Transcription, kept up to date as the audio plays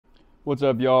What's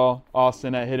up, y'all?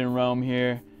 Austin at Hidden Realm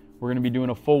here. We're gonna be doing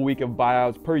a full week of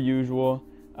buyouts per usual.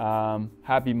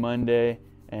 Happy Monday,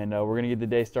 and we're gonna get the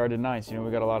day started nice. You know, we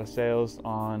got a lot of sales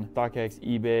on StockX,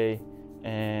 eBay,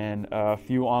 and a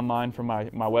few online from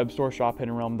my web store,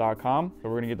 shophiddenrealm.com. So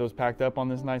we're gonna get those packed up on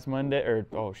this nice Monday, or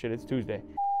oh shit, it's Tuesday.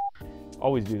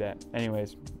 Always do that.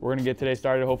 Anyways, we're gonna get today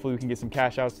started. Hopefully we can get some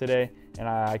cash outs today, and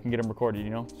I can get them recorded, you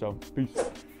know? So, peace.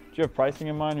 Do you have pricing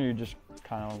in mind, or you just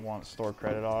kind of want store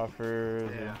credit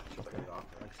offers? Yeah. Okay.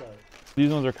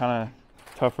 These ones are kind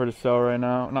of tougher to sell right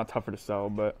now. Not tougher to sell,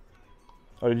 but...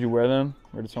 Oh, did you wear them?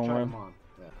 Or did someone wear them? On.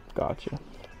 Yeah. Gotcha.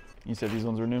 You said these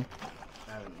ones were new?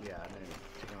 I didn't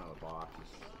take them out of the box.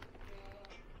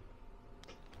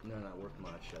 They're not worth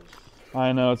much.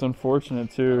 I know, it's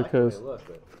unfortunate too, because...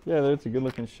 Yeah, it's a good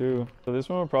looking shoe. So this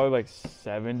one would probably like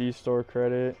 70 store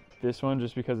credit. This one,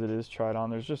 just because it is tried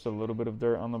on, there's just a little bit of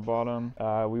dirt on the bottom.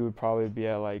 We would probably be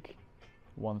at like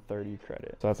 130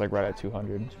 credit. So that's like right at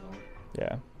 200.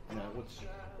 Yeah. What's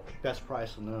best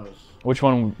price on those? Which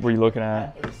one were you looking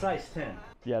at? It's size 10.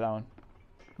 Yeah, that one.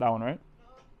 That one, right?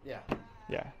 Yeah.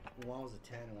 Yeah. One was a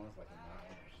 10 and one was like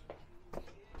a 9.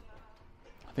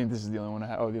 I think this is the only one I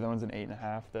have. Oh, the other one's an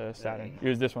 8.5, the Saturn.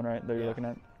 Here's this one, right, that you're looking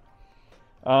at?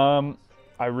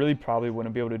 I really probably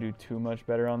wouldn't be able to do too much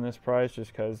better on this price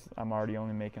just because I'm already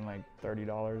only making like $30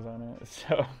 on it.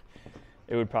 So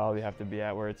it would probably have to be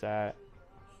at where it's at.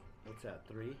 What's that,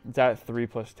 3? It's at 3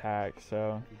 plus tax,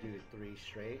 so. You do 3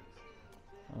 straight?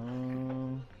 I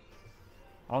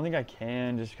don't think I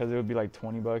can just because it would be like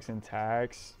 20 bucks in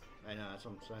tax. I know, that's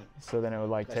what I'm saying. So then it would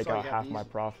like take out half my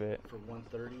profit. For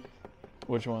 130.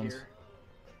 Which ones? Here.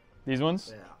 These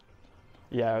ones? Yeah.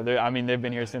 Yeah, I mean, they've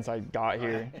been here since I got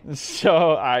here.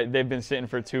 So they've been sitting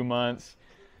for 2 months.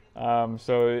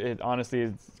 So it honestly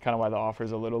is kind of why the offer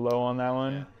is a little low on that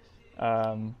one.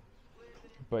 Yeah.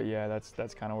 But yeah,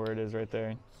 that's kind of where it is right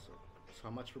there. So how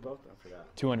much for both? I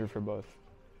forgot. 200 for both.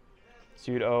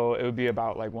 So it would be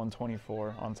about like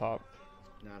 124 on top.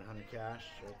 Not 100 cash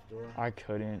at the door? I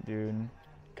couldn't, dude,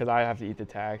 because I have to eat the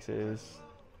taxes.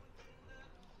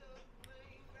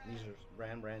 These are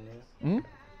brand new?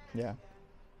 Mm-hmm. Yeah.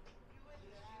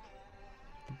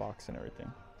 The box and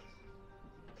everything.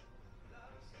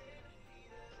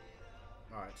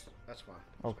 All right, that's fine.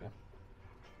 Okay.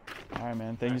 All right,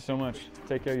 man. Thank you so much.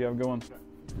 Take care. You have a good one.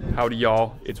 Howdy,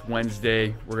 y'all. It's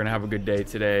Wednesday. We're going to have a good day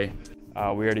today. We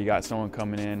already got someone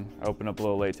coming in. I opened up a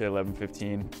little late today,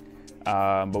 11:15.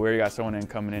 But we already got someone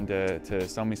coming in to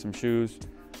sell me some shoes.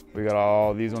 We got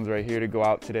all these ones right here to go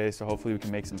out today, so hopefully we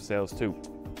can make some sales too.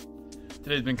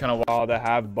 Today's been kind of wild. I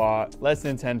have bought less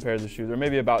than 10 pairs of shoes, or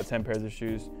maybe about 10 pairs of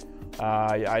shoes.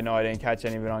 I know I didn't catch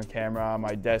any of it on camera.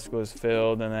 My desk was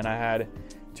filled, and then I had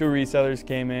 2 resellers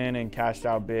came in and cashed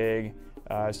out big.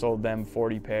 I sold them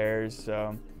 40 pairs.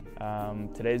 So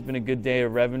today's been a good day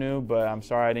of revenue, but I'm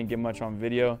sorry I didn't get much on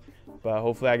video, but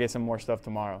hopefully I get some more stuff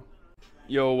tomorrow.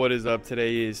 Yo, what is up?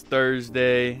 Today is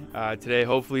Thursday. Today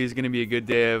hopefully is gonna be a good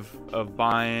day of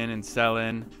buying and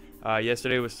selling.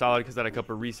 Yesterday was solid because I had a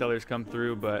couple of resellers come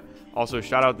through, but also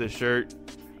shout out this shirt,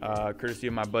 courtesy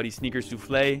of my buddy Sneaker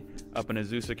Souffle up in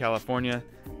Azusa, California.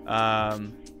 But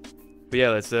yeah,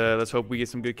 let's hope we get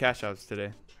some good cash outs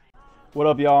today. What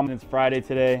up, y'all? It's Friday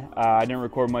today. I didn't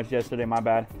record much yesterday, my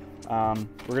bad.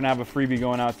 We're gonna have a freebie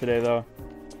going out today though.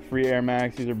 Free Air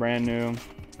Max, these are brand new.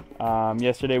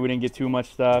 Yesterday we didn't get too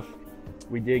much stuff.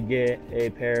 We did get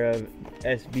a pair of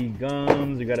SB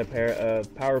gums. We got a pair of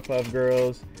Powerpuff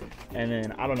Girls. And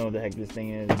then I don't know what the heck this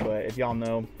thing is, but if y'all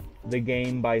know, The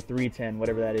Game by 310,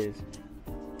 whatever that is.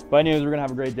 But anyways, we're gonna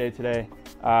have a great day today.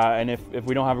 And if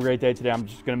we don't have a great day today, I'm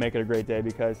just gonna make it a great day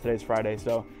because today's Friday.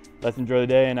 So let's enjoy the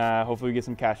day and hopefully we get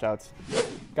some cash outs.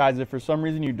 Guys, if for some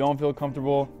reason you don't feel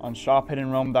comfortable on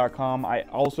shophiddenrealm.com, I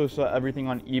also sell everything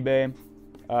on eBay.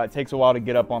 It takes a while to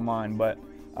get up online, but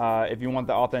if you want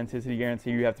the authenticity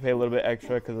guarantee, you have to pay a little bit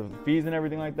extra because of the fees and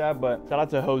everything like that. But shout out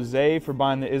to Jose for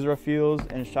buying the Israfils,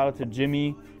 and shout out to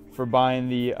Jimmy for buying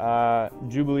the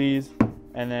Jubilees.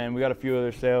 And then we got a few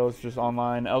other sales just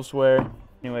online elsewhere.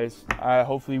 Anyways,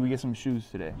 hopefully we get some shoes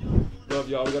today. What up,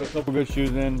 y'all? We got a couple good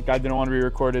shoes in. Guy didn't want to be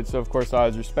recorded, so of course I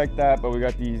always respect that. But we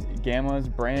got these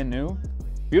Gammas, brand new.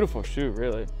 Beautiful shoe,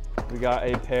 really. We got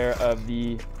a pair of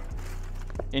the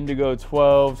Indigo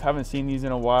 12s. Haven't seen these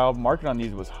in a while. Market on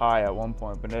these was high at one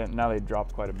point, but now they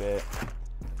dropped quite a bit.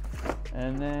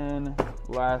 And then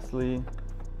lastly,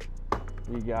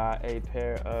 we got a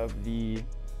pair of the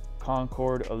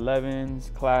Concord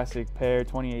 11s, classic pair,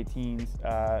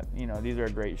 2018s. You know, these are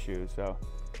great shoes, so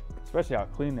especially how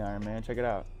clean they are, man. Check it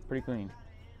out, pretty clean.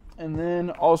 And then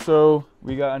also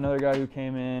we got another guy who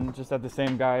came in just at the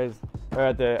same guys or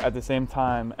at the same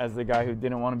time as the guy who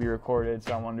didn't want to be recorded.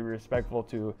 So I wanted to be respectful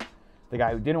to the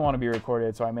guy who didn't want to be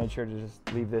recorded. So I made sure to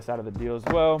just leave this out of the deal as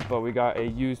well. But we got a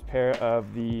used pair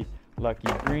of the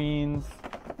Lucky Greens.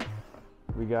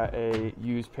 We got a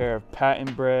used pair of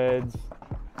Patent Breads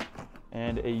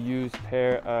and a used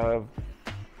pair of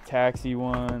Taxi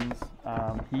ones.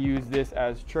 He used this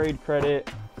as trade credit,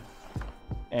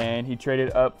 and he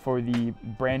traded up for the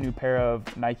brand new pair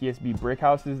of Nike SB Brick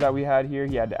Houses that we had here.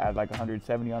 He had to add like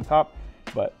 170 on top,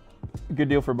 but good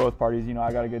deal for both parties. You know,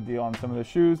 I got a good deal on some of the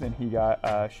shoes, and he got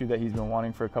a shoe that he's been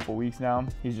wanting for a couple weeks now.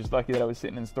 He's just lucky that I was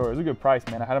sitting in store. It was a good price,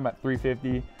 man. I had him at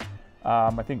 $350.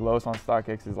 I think lowest on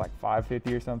StockX is like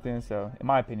 $550 or something. So in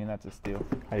my opinion, that's a steal.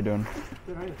 How you doing?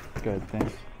 Good, how are you? Good,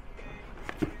 thanks.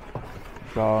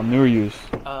 So new or used?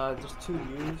 Just 2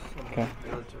 used. Okay.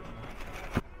 The other 2.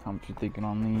 How much you thinking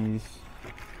on these?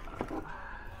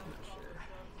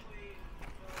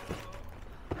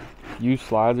 Used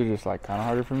slides are just like kind of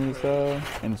harder for me to sell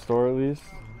in store at least.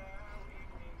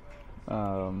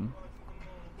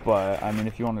 But I mean,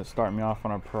 if you want to start me off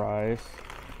on a price,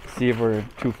 see if we're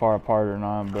too far apart or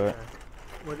not. But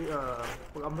what do you,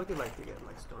 well, I'm looking like to get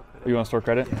like store credit. you want store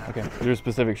credit? Yeah. Okay. Is there a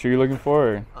specific shoe you're looking for?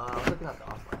 Or? I'm looking at the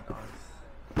offline ones.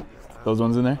 Those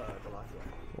ones in there? The lot,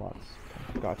 Lots.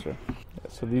 Gotcha. Yeah,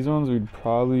 so these ones would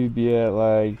probably be at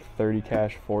like 30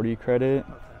 cash, 40 credit.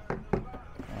 Okay.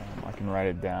 I can write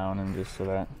it down and just so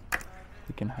that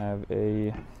we can have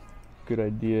a good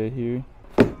idea here.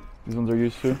 These ones are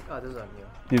used to? Those are new.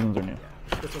 These ones are new.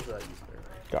 Yeah. This one's used for,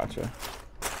 right? Gotcha.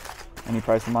 Any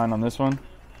price in mind on this one?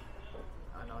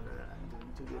 I know they're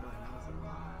too good right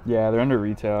now. Yeah, they're under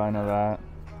retail. I know that.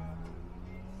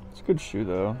 It's a good shoe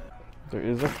though. There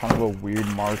is a kind of a weird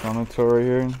mark on the toe right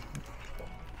here.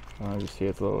 I just see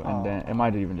it's a little indent. It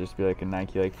might even just be like a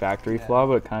Nike like factory flaw,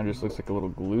 but it kind of just looks like a little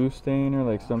glue stain or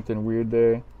like something weird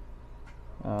there.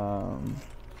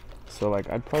 So like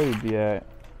I'd probably be at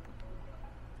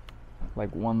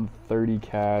like 130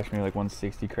 cash, maybe like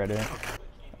 160 credit.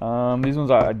 These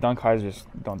ones, dunk highs just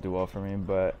don't do well for me,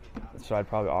 but so I'd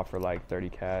probably offer like 30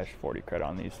 cash, 40 credit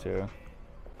on these two.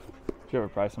 Do you have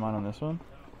a price in mind on this one?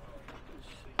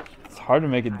 It's hard to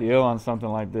make a deal on something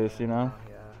like this, you know?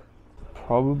 Yeah.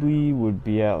 Probably would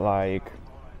be at like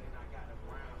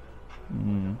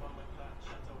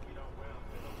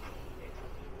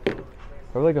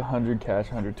probably like 100 cash,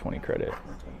 120 credit.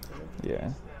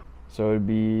 Yeah. So it'd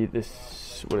be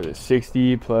this, what is it,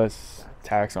 60 plus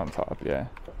tax on top, yeah.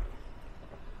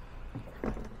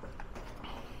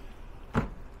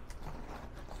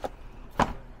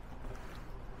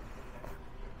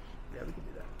 Yeah, we can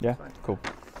do that. Yeah, Fine. cool.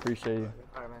 Appreciate you.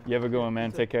 All right, man. You have a good one,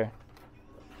 man. Take care.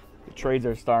 The trades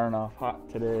are starting off hot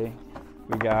today.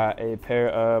 We got a pair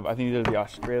of, I think these are the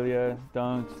Australia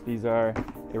Dunks. These are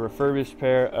a refurbished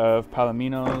pair of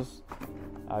Palominos.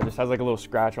 Just has like a little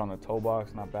scratch on the toe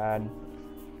box, not bad.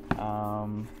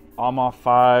 Off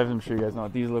 5, I'm sure you guys know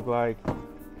what these look like.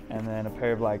 And then a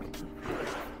pair of like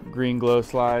green glow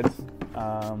slides.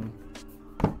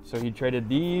 So he traded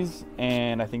these,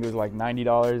 and I think it was like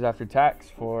 $90 after tax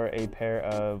for a pair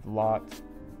of lot,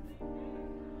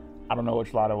 I don't know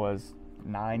which lot it was,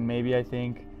 9 maybe, I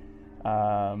think.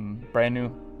 Brand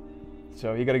new.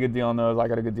 So he got a good deal on those. I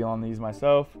got a good deal on these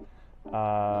myself.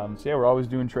 So yeah, we're always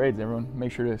doing trades. Everyone,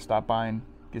 make sure to stop by and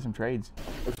get some trades.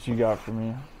 What you got for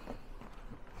me?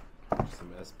 Some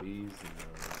SBs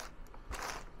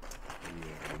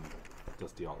and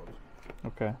Dusty Olive.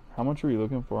 Okay. How much are you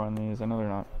looking for on these? I know they're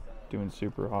not doing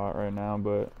super hot right now,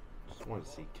 but Just wanted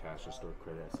to see cash or store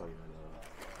credit. I saw you in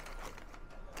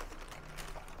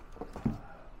I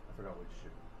forgot which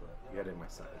shoe, but you had it in my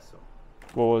size, so.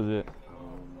 what was it?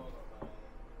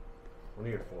 One of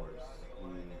your 4s,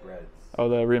 the breads. Oh,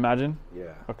 the Reimagine?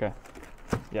 Yeah. Okay.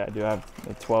 Yeah, I do have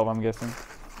a 12, I'm guessing.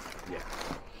 Yeah.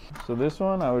 So this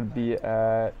one I would be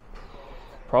at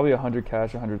probably 100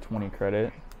 cash, 120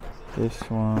 credit. This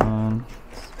one,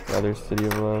 Brother City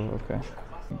of Love, okay.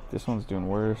 This one's doing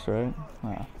worse, right?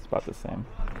 Nah, it's about the same.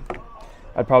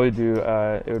 I'd probably do,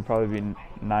 it would probably be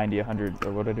 90, 100,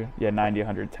 or what I do? Yeah, 90,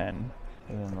 110.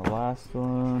 And then the last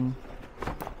one,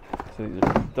 so these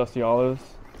are Dusty Olives.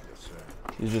 Yes, sir.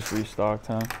 These just restocked,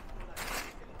 huh?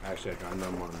 Actually, I got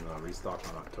them on restock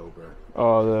on October.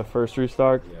 Oh, the first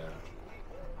restock? Yeah.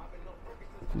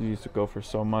 You used to go for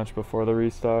so much before the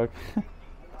restock.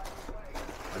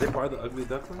 Are they part of the Ugly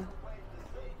Duckling?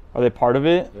 Are they part of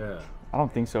it? Yeah. I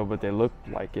don't think so, but they look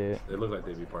like it. They look like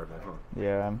they'd be part of it, huh?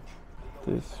 Yeah.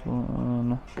 This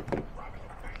one.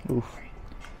 Oof.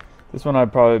 This one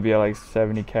I'd probably be at like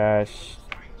 70 cash,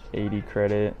 80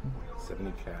 credit.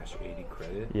 70 cash, 80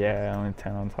 credit. Yeah, only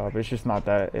 10 on top. It's just not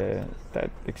that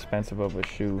that expensive of a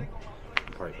shoe.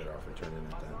 Probably better off returning it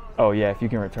then. Oh yeah, if you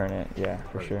can return it, yeah, for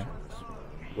Probably sure. return this.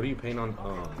 What are you paying on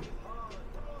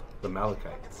the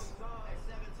Malachites?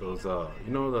 Those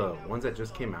you know the ones that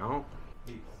just came out?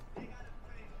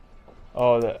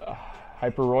 Oh, the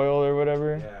Hyper Royal or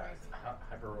whatever. Yeah, it's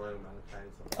Hyper Royal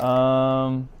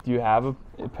Malachites. Do you have a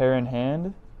pair in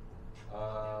hand?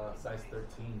 Size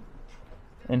 13.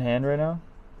 In hand right now?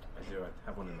 I do. I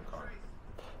have one in the car.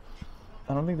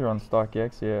 I don't think they're on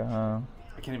StockX yet, huh?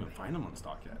 I can't even find them on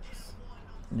StockX.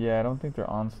 Yeah, I don't think they're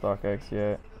on StockX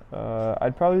yet.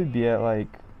 I'd probably be at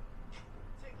like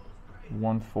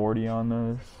 140 on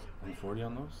those. 140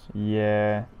 on those?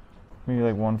 Yeah, maybe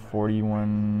like 140,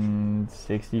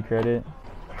 160 credit.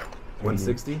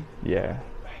 160? Yeah.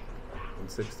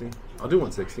 160? I'll do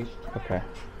 160. Okay.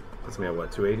 Puts me at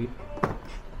what, 280?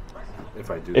 If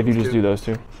I do. If you those just two? do those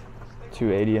two,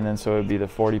 280, and then so it'd be the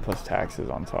 40 plus taxes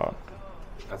on top.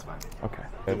 That's fine. Okay.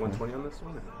 Do 120 on this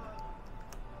one?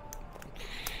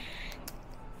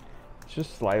 It's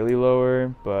just slightly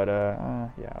lower, but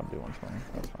yeah, I'll do 120.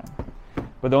 That's fine.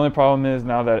 But the only problem is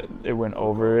now that it went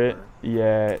over it,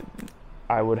 yeah,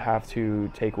 I would have to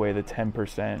take away the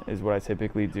 10% is what I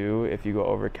typically do if you go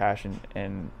over cash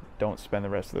and don't spend the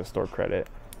rest of the store credit.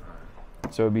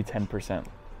 So it would be 10%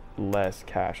 less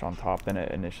cash on top than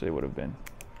it initially would have been,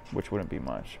 which wouldn't be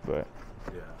much, but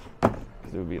Yeah.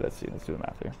 it would be, let's do the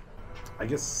math here. I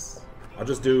guess I'll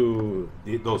just do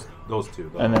those two.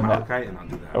 The And then that- Malachite, and I'll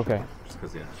do that. Okay. Just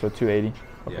because, yeah. So 280.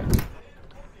 Yeah.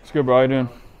 It's good, bro. How you doing?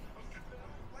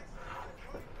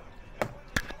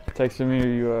 Texted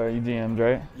me, or you DM'd,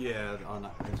 right? Yeah, on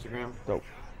Instagram. Dope.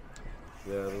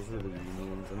 Yeah, those are the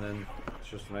unions, and then it's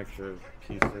just some extra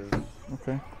pieces.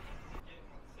 Okay.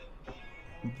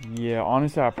 Yeah,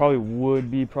 honestly, I probably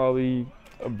would be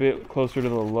a bit closer to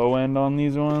the low end on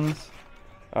these ones.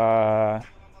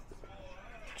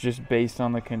 Just based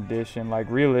on the condition. Like,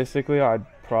 realistically, I'd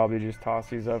probably just toss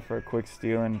these up for a quick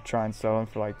steal and try and sell them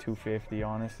for like $250,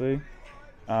 honestly.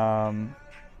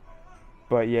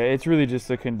 But yeah, it's really just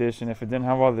the condition. If it didn't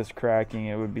have all this cracking,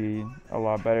 it would be a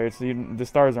lot better. It's even, the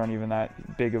stars aren't even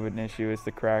that big of an issue. It's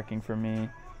the cracking for me.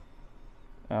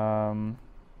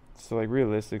 So like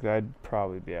realistically, I'd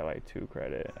probably be at like 2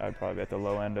 credit. I'd probably be at the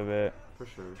low end of it. For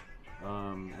sure.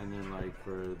 And then like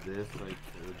for this, like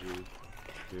what would you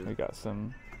do? We got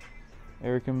some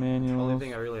Erica The manuals. only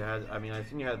thing I really had, I mean, I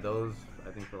seen you had those.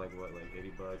 I think for like what, like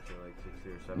 $80 or like 60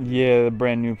 or 70. Yeah, the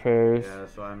brand new pairs. Yeah.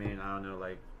 So I mean, I don't know,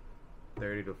 like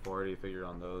 30 to 40 figure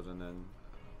on those, and then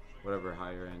whatever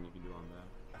higher end you can do on that.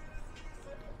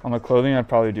 On the clothing, I'd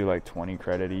probably do like 20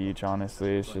 credit each,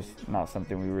 honestly. It's just not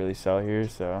something we really sell here,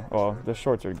 so. Well, the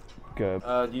shorts are good.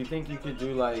 Do you think you could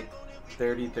do like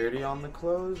 30-30 on the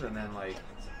clothes, and then like?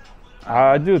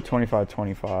 I'd do a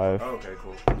 25-25. Oh, okay,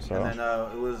 cool. So. And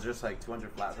then it was just like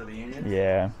 200 flat for the union?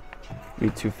 Yeah. Be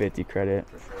 250 credit.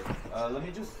 For sure. Let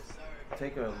me just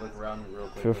take a look around real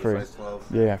quick. Feel for free. the size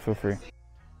 12. Yeah, feel free.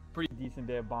 Pretty decent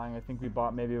day of buying. I think we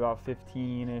bought maybe about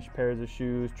 15-ish pairs of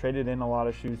shoes. Traded in a lot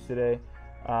of shoes today.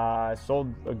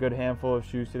 Sold a good handful of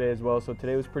shoes today as well. So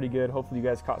today was pretty good. Hopefully you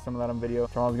guys caught some of that on video.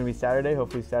 Tomorrow's gonna be Saturday.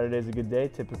 Hopefully Saturday is a good day.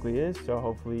 Typically is. So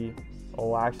hopefully,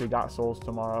 I actually got souls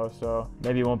tomorrow. So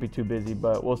maybe it won't be too busy,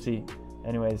 but we'll see.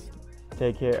 Anyways,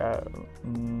 take care.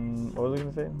 What was I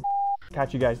gonna say?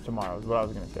 Catch you guys tomorrow is what I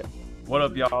was gonna say. What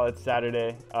up, y'all? It's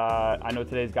Saturday. I know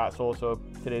today's got soul, so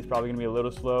today's probably gonna be a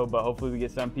little slow, but hopefully we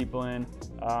get some people in.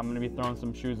 I'm gonna be throwing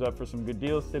some shoes up for some good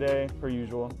deals today, per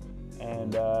usual.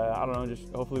 And I don't know,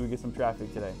 just hopefully we get some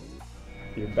traffic today.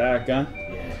 You're back, huh?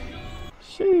 Yeah.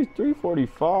 Sheesh,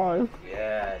 345.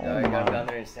 Yeah, Oh no, I got my. down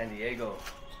there in San Diego.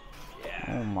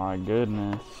 Yeah. Oh my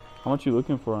goodness. How much you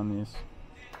looking for on these?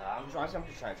 I'm just trying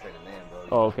to trade a name, bro.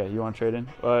 Oh, okay. You want to trade in?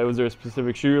 Was there a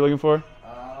specific shoe you're looking for?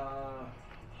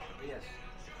 Yes.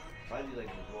 Probably like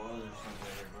the Goals or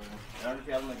something, bro. I don't know if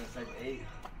you have like a size 8.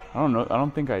 I don't know. I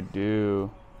don't think I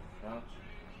do. No?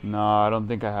 No, I don't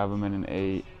think I have them in an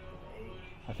 8.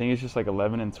 I think it's just like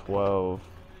 11 and 12.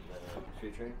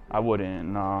 Should trade? I wouldn't,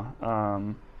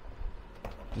 no.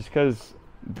 Just because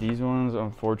these ones,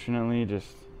 unfortunately,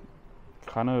 just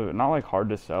kind of, not like hard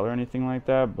to sell or anything like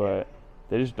that, but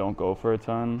they just don't go for a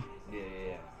ton.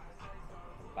 Yeah.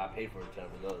 I paid for a ton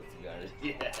for those, to be honest.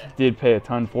 Yeah. Did pay a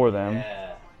ton for them.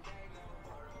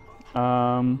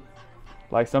 Yeah.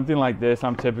 Like something like this,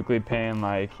 I'm typically paying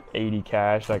like 80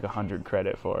 cash, like 100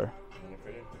 credit for.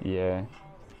 Yeah.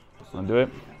 Wanna do it?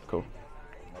 Cool.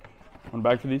 Wanna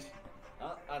back to these?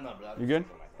 No, bro. You good?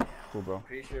 Cool, bro.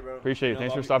 Appreciate it, bro. Appreciate it.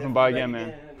 Thanks for stopping by again,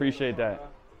 man. Appreciate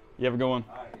that. You have a good one.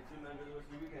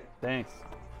 Thanks.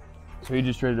 So he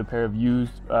just traded a pair of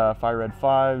used Fire Red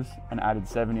 5s and added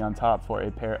 70 on top for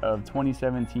a pair of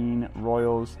 2017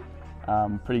 Royals.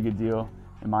 Pretty good deal,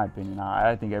 in my opinion.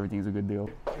 I think everything's a good deal.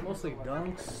 Mostly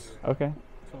dunks. Okay.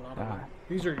 So a lot of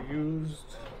these are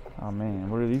used. Oh man,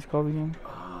 what are these called again?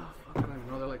 I don't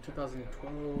even know. They're like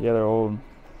 2012. Yeah, they're old.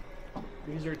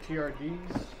 These are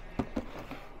TRDs.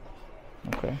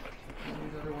 Okay.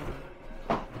 These other ones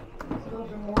are a little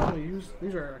bit more used.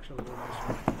 These are actually a little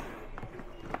nicer.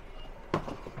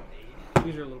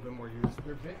 These are a little bit more used.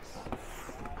 They're Vicks.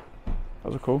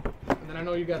 Those are cool. And then I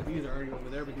know you got these already over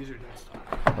there, but these are just.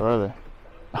 What are they?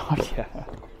 Oh yeah.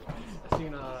 I've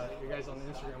seen you guys on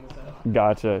Instagram with that.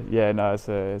 Gotcha. Yeah, no, it's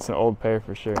an old pair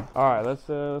for sure. All right, let's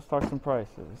talk some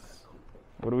prices.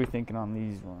 What are we thinking on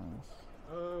these ones?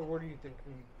 What are you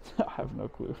thinking? I have no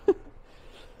clue.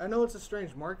 I know it's a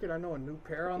strange market. I know a new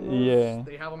pair on those. Yeah.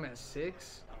 They have them at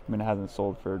 6. I mean, it hasn't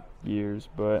sold for years,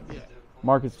 but Yeah.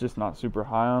 market's just not super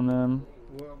high on them.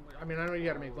 Well, I mean, I know you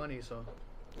got to make money, so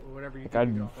whatever you Like, think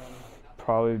I'd you got for them.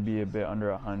 probably be a bit under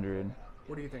 100.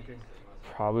 What are you thinking?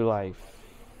 Probably like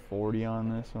 40 on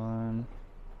this one.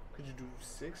 Could you do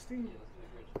 60?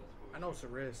 I know it's a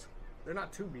risk. They're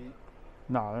not too beat.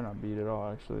 No, they're not beat at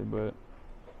all, actually, but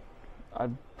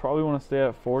I'd probably want to stay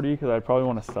at 40 because I'd probably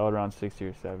want to sell it around 60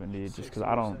 or 70 just because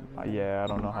I don't, 70. yeah, I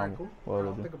don't know how Alright, cool. well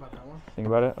it'll I'll do. think about that one. Think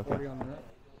about it? Okay. 40 on that.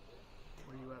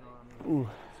 What are you at on? Ooh,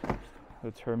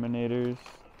 the Terminators.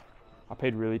 I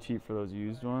paid really cheap for those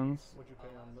used ones. What'd you pay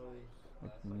on those?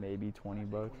 Like maybe 20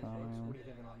 bucks 20 on bucks. them. What are you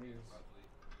thinking on these?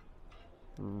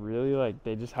 Really, like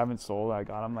they just haven't sold. I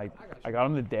got them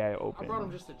the day I I opened. brought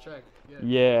them just to check.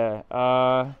 Yeah.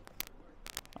 Yeah.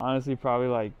 Honestly, probably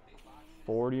like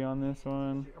 40 on this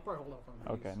one. I'll probably hold off on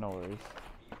these. Okay, no worries.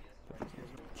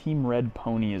 Team Red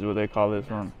Pony is what they call this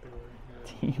one.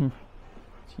 Team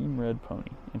Red Pony.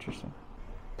 Interesting.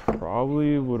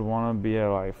 Probably would want to be at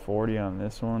like 40 on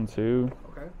this one too.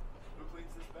 Okay.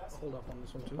 I'll hold off on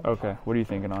this one too. Okay, what are you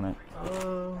thinking on it?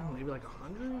 Maybe like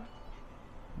 100?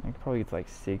 I could probably get like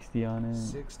 60 on it.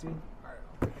 60? Alright.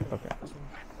 Okay. This one.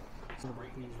 Some of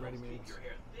these ready-mades.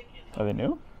 Are they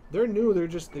new? They're new. They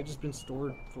just been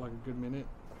stored for like a good minute.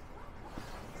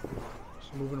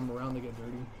 Just moving them around, they get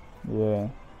dirty. Yeah.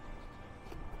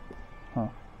 Huh.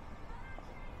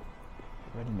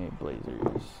 Ready-made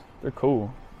blazers. They're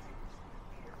cool.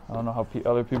 I don't know how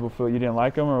other people feel. You didn't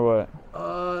like them or what?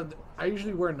 I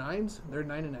usually wear 9s. They're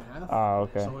 9.5. Ah,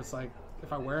 okay. So it's like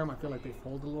if I wear them, I feel like they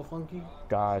fold a little funky.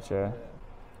 Gotcha.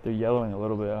 They're yellowing a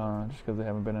little bit, huh? Just because they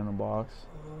haven't been in a box.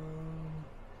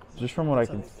 Just from what I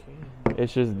can,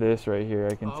 it's just this right here.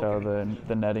 I can tell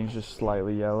the netting's just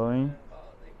slightly yellowing.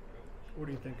 What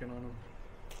are you thinking on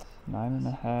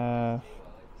them? 9.5.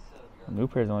 New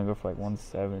pairs only go for like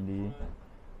 170,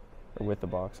 or with the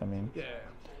box, I mean.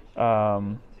 Yeah.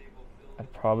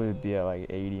 I'd probably be at like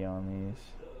 80 on these.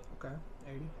 Okay,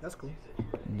 80. That's cool.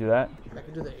 Do that? I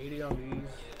could do the 80 on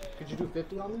these. Could you do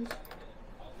 50 on these?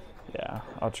 Yeah,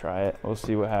 I'll try it. We'll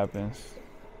see what happens.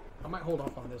 I might hold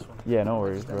off on this one. Yeah, no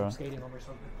worries, Just end up bro. skating them or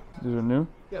something. These are new?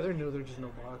 Yeah, they're new. They're just no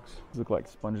box. These look like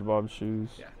SpongeBob shoes.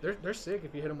 Yeah, they're sick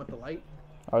if you hit them with the light.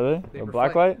 Are they? They The black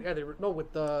reflect- light? Yeah, no,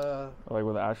 with the Or like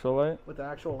with the actual light?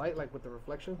 actual light, like with the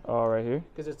reflection. Oh, right here?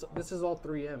 Because this is all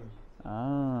 3M.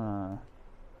 Ah.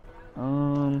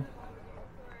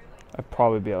 I'd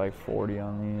probably be at like 40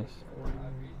 on these.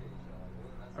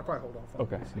 I'll probably hold off on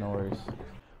Okay, these. no worries.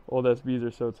 Old SBs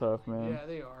are so tough, man. Yeah,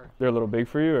 they are. They're a little big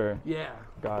for you, or? Yeah.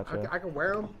 Gotcha. I can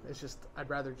wear them. It's just I'd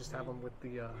rather just have them with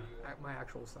the my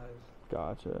actual size.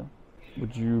 Gotcha.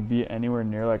 Would you be anywhere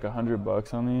near like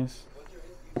 $100 on these?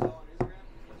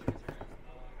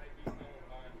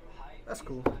 That's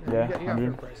cool. Yeah, you got fair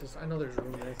 100. prices. I know there's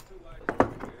room there.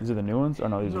 These are the new ones? Oh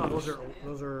no, these No, are those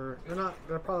used. are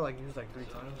they're probably like used like 3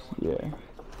 times. Yeah.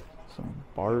 Some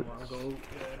Barts. Long ago.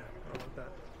 Yeah, I like that.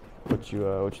 What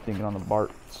you thinking on the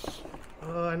Barts?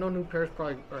 I know new pairs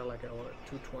probably are like at what,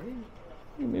 220?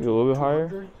 Maybe a little bit higher.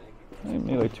 200?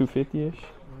 Maybe like 250-ish.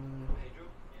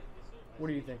 What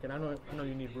are you thinking? I know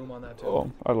you need room on that too.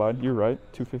 Oh, I lied. You're right.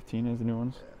 215 is the new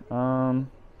ones.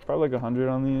 Probably like 100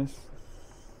 on these.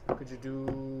 Could you do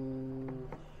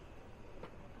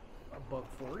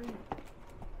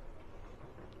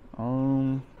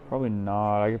 $140? Probably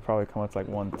not. I could probably come with like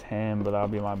 110, but that'll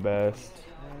be my best.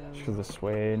 Just because the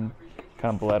suede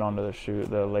kind of bled onto the shoe,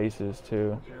 the laces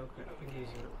too. Okay.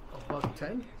 What is it?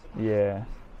 $110? Yeah.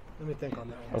 Let me think on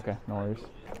that one. Okay, no worries. I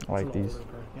It's a like little these. older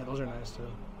pair. Yeah, those are nice too.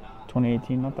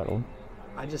 2018, not that old.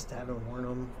 I just haven't worn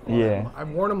them. Yeah. I've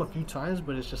worn them a few times,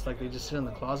 but it's just like they just sit in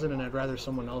the closet, and I'd rather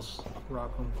someone else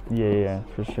rock them. Yeah,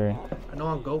 for sure. I know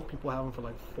on Go people have them for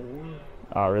like $4,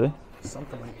 Oh, really?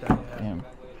 something like that. Yeah. Damn.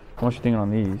 How much you thinking on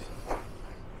these?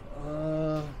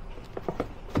 I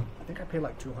think I paid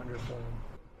like 200 for them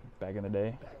Back in the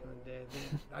day? back in the day.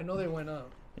 I know they went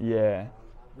up. Yeah.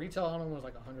 Retail on them was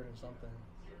like 100 and something.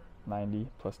 90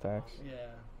 plus tax. Yeah.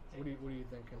 What are you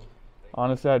thinking?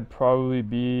 Honestly, I'd probably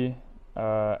be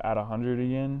at 100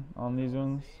 again on these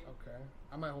ones. Okay.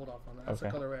 I might hold off on that. That's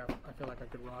Okay. the colorway I feel like I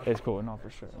could rock. It's cool, no,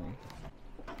 for sure. I mean,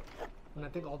 And I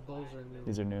think all those are new.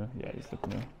 these are new. Yeah, these look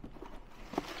new.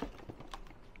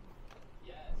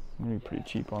 I'm gonna be pretty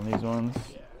cheap on these ones.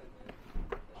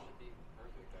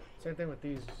 Same thing with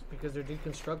these. Because they're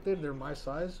deconstructed, they're my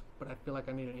size, but I feel like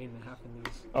I need an 8.5 in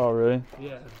these. Oh, really?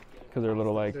 Yeah. Because they're a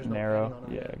little like There's no narrow. padding on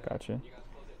 'em, Yeah, yeah. gotcha.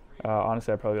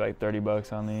 Honestly, I'd probably like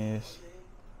 $30 on these.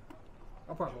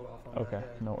 I'll probably hold off on Okay,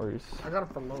 that. Yeah. no worries. I got them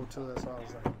for low too, that's why I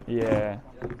was like, Yeah.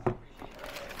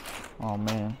 Oh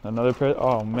man, another pair.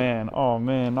 Oh man,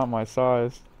 not my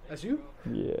size. that's you?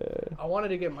 Yeah, I wanted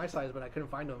to get my size, but I couldn't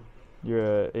find them.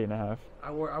 you're at 8.5, I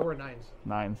wear 9s.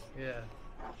 9s. Yeah.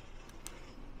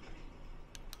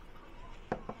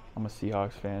 I'm a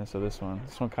Seahawks fan, so this one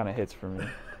kind of hits for me.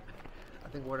 I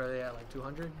think what are they at, like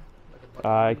 200? Like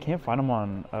I can't find them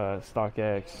on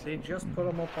StockX. They just put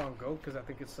them up on Go because I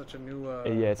think it's such a new.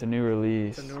 Yeah, it's a new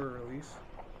release. It's a newer release.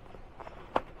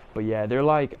 But yeah, they're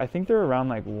like, I think they're around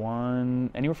like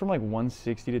anywhere from like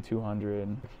 160 to 200.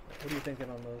 What are you thinking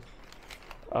on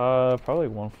those? Probably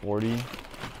like 140.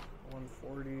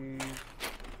 140.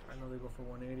 I know they go for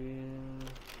 180.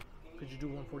 Could you do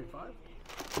 145?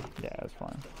 Yeah, that's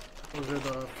fine. Those are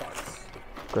the parts.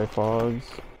 Gray Fogs.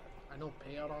 I know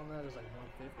payout on that is like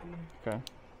 150. Okay.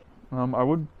 I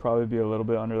would probably be a little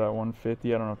bit under that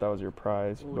 150. I don't know if that was your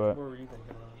price, What but were you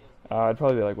thinking on? I'd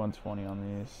probably be like 120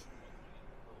 on these.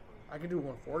 I could do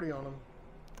 140 on them.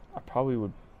 I probably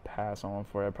would pass on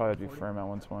 140. I'd probably have to be 40? firm at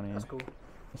 120. That's cool.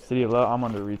 City of Love, I'm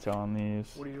under retail on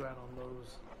these. What are you at on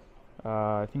those?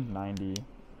 I think 90. Maybe.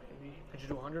 Could you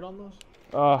do 100 on those?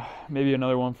 Maybe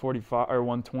another 145 or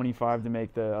 125 to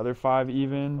make the other 5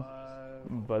 even. 5.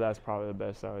 But that's probably the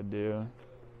best I would do.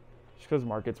 Just because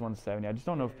market's 170. I just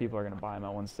don't know if people are going to buy them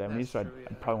at 170, That's so true,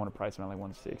 I'd probably want to price them at like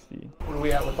 160. What are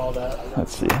we at with all that?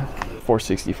 Let's see.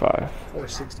 465.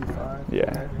 465. Yeah.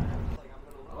 Okay.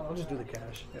 I'll just do the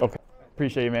cash. Yeah. Okay.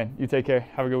 Appreciate you, man. You take care.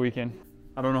 Have a good weekend.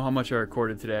 I don't know how much I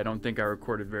recorded today. I don't think I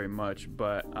recorded very much,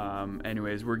 but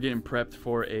anyways, we're getting prepped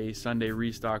for a Sunday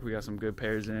restock. We got some good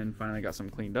pairs in. Finally got some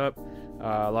cleaned up.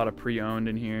 A lot of pre-owned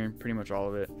in here, pretty much all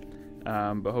of it.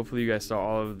 But hopefully you guys saw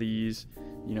all of these.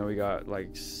 You know, we got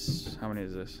like, how many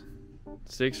is this?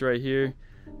 6 right here,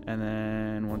 and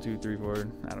then 1, 2, 3, 4,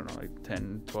 I don't know, like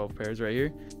 10, 12 pairs right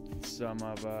here. Some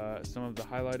of the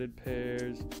highlighted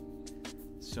pairs.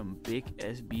 Some big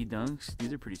SB dunks.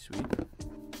 These are pretty sweet.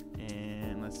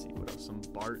 And let's see what else. Some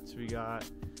Barts we got.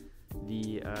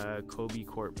 The Kobe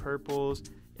Court purples.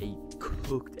 A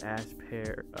cooked ass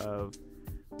pair of,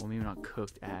 well, maybe not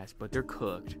cooked ass, but they're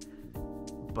cooked.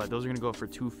 But those are gonna go for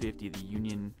 $250. The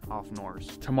Union off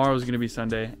Norse. Tomorrow's gonna be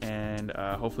Sunday, and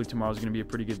hopefully tomorrow's gonna be a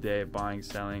pretty good day of buying,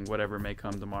 selling, whatever may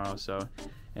come tomorrow. So,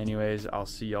 anyways, I'll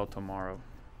see y'all tomorrow.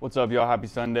 What's up, y'all? Happy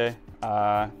Sunday.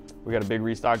 We got a big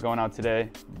restock going out today,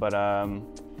 but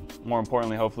more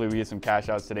importantly, hopefully we get some cash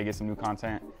outs today, get some new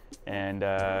content, and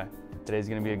today's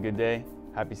gonna be a good day.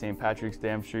 Happy St. Patrick's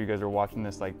Day. I'm sure you guys are watching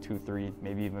this like 2, 3,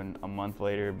 maybe even a month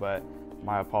later, but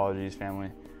my apologies,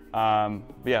 family. But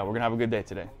yeah, we're gonna have a good day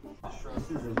today.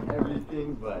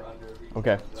 Everything, but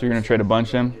Okay, so you're gonna trade a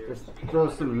bunch in? just throw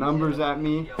some numbers at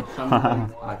me. Some of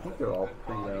them, I think they're all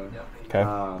pre-owned. Okay,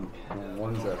 And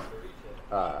one's a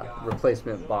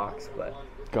replacement box, but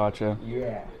gotcha.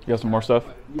 yeah, You got some more stuff?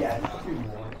 yeah, 2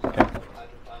 more. Okay.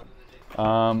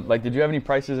 Like, did you have any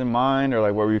prices in mind, or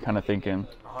like, what were you kind of thinking?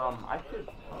 I could,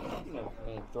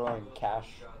 throwing cash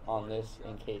on this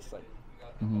in case like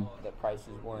the prices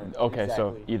weren't. Okay, so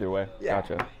exactly- either way, Yeah.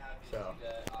 gotcha. So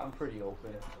I'm pretty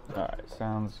open. All right,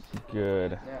 sounds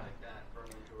good. Yeah.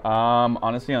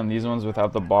 Honestly, on these ones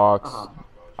without the box, Uh-huh.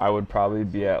 I would probably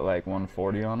be at like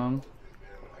 140 on them.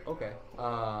 Okay.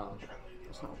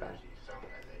 That's not bad.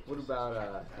 What about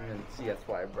and then see, that's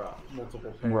why I brought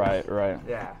multiple pairs. Right.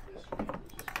 Yeah.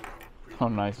 Oh,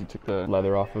 nice. You took the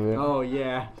leather off of it. Oh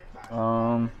yeah.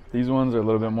 These ones are a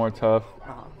little bit more tough.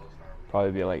 Uh-huh.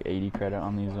 Probably be like 80 credit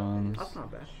on these ones. That's not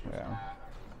bad. Yeah.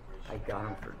 I got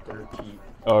them for dirt cheap.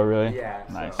 Oh, really? Yeah.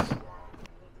 Nice. So.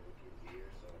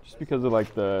 Just because of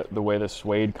like the way the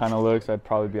suede kind of looks, I'd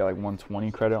probably be like 120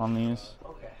 credit on these.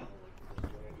 Okay.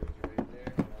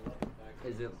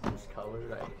 Is it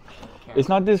discolored? It's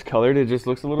not discolored. It just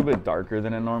looks a little bit darker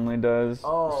than it normally does.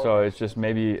 Oh. So it's just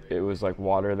maybe it was like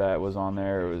water that was on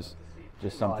there. It was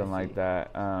just something I like see.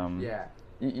 that. Yeah.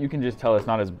 You can just tell it's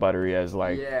not as buttery as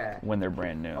like Yeah. when they're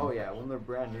brand new. Oh yeah, when they're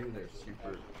brand new, they're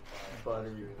super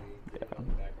buttery. Yeah.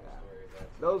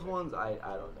 Those ones I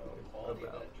don't know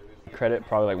about. Credit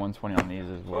probably like 120 on these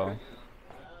as well.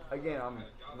 Again, I'm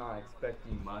not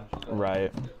expecting much. but-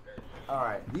 Right. All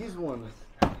right, these ones,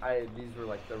 these were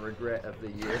like the regret of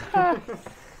the year.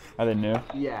 Are they new?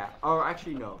 Yeah. Oh,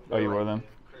 actually no. Oh, you They're wore like- them?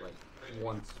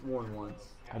 Like worn once.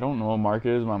 I don't know what market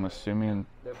it is, but I'm assuming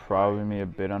They're probably me a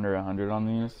bit under 100 on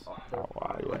these. Oh, they're Oh,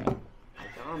 wow, probably yeah. like, I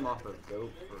got them off of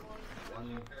Goat for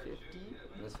 150.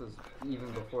 This was even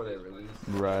before they released.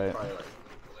 Right. Probably like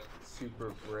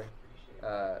super brick.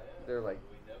 They're like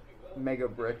mega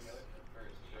bricks.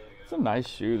 It's a nice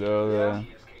shoe though. Yeah.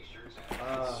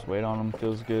 The suede on them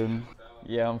feels good.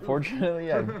 Yeah,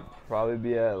 unfortunately, I'd probably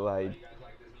be at like,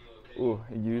 a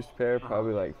used pair,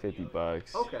 probably like 50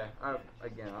 bucks. Okay. I was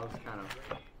kind of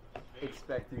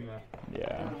expecting that.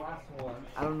 Yeah. And the last one,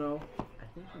 I don't know. I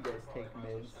think you guys take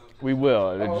mids. We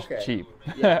will. They're Oh, just okay. cheap.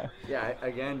 Yeah. Yeah.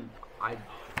 Again, I'd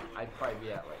probably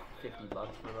be at like 50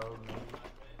 bucks for those.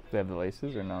 They have the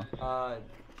laces or no?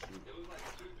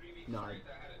 No, I'd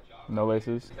No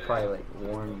laces? probably like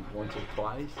worn once or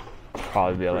twice.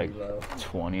 Probably be at like Pretty low.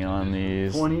 20 on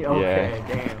these. 20? Okay,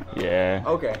 Yeah. damn. Yeah.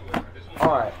 Okay.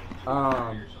 Alright.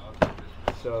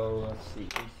 So let's see. We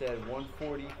said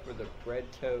 140 for the bread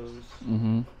toes.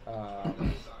 Mhm.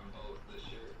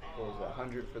 What was it?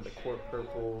 100 for the court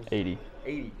purples. 80.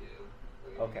 80.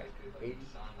 Okay. 80.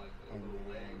 And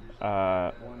then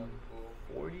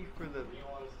 140 for the.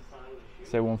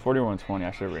 Say 140 or 120.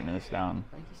 I should have written this down.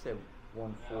 I think you said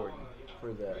 140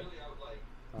 for the.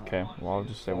 Okay. Well, I'll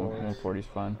just say 140 is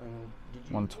fine. Did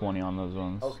you? 120 on those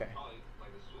ones. Okay.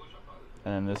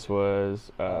 And then this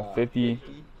was 50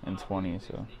 and 20.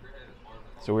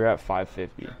 So we're at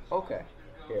 550. Okay.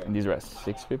 Here. And these are at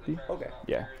 650. Okay.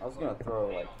 Yeah. I was gonna throw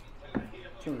like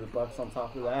 200 bucks on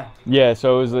top of that. Yeah.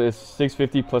 So it's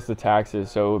 650 plus the taxes.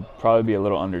 So it would probably be a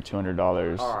little under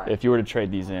 $200 Alright. if you were to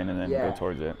trade these in and then Yeah. go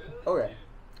towards it. Okay.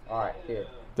 All right. Here. Is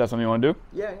that something you want to do?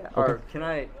 Yeah. Yeah. Or can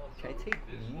I take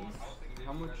these?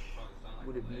 How much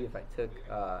would it be if I took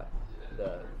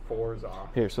the 4s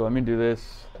off? Here. So let me do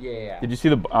this. Yeah. Did you see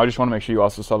the? I just want to make sure you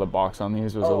also saw the box on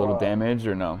these was a little Oh, damaged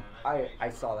or no? I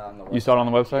saw that on the website. You saw it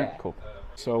on the website? Yeah. Cool.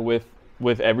 So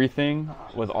with everything,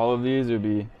 with all of these, it would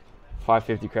be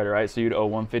 550 credit, right? So you'd owe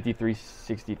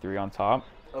 153.63 on top.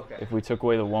 Okay. If we took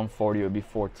away the 140, it would be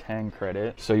 410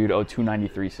 credit. So you'd owe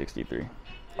 293.63.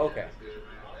 Okay.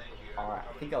 All right.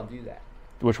 I think I'll do that.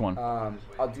 Which one?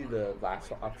 I'll do the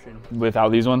last option.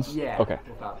 Without these ones? Yeah. Okay.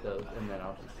 Without those, and then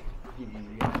I'll just give you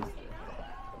guys.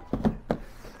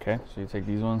 Okay. So you take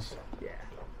these ones, Yeah.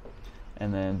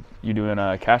 and then you doing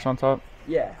cash on top?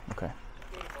 Yeah. Okay.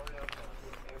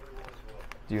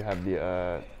 Do you have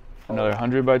the another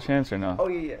 100 by chance or no? Oh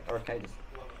yeah. Or can I just?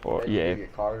 Or can I yeah. give you a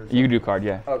card or You can do something? card,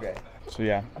 yeah. Okay. So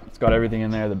yeah, it's got everything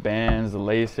in there: the bands, the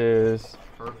laces.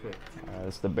 Perfect.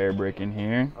 It's the bear brick in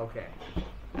here. Okay.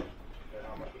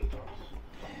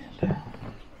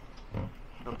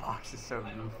 The box is so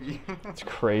goofy. It's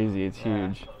crazy. It's Yeah.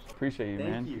 huge. Appreciate you, Thank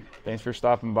man. you. Thanks for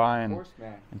stopping by Of and, course,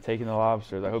 man. and taking the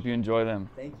lobsters. I hope you enjoy them.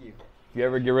 Thank you. If you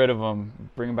ever get rid of them,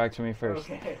 bring them back to me first.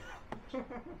 Okay.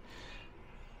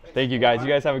 Thank you, guys. You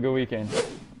guys have a good weekend.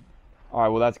 All right,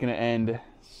 well, that's going to end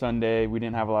Sunday. We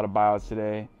didn't have a lot of buyouts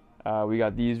today. We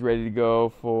got these ready to go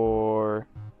for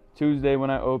Tuesday when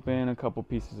I open, a couple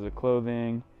pieces of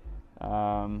clothing.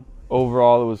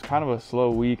 Overall, it was kind of a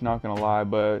slow week, not going to lie,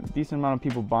 but decent amount of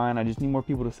people buying. I just need more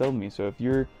people to sell to me. So if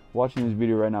you're watching this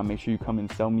video right now, make sure you come and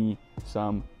sell me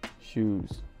some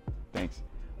shoes. Thanks.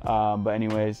 But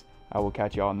anyways, I will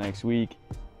catch y'all next week.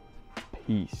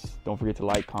 Peace. Don't forget to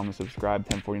like, comment, subscribe.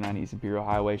 1049 East Imperial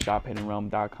Highway,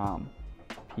 shophiddenrealm.com.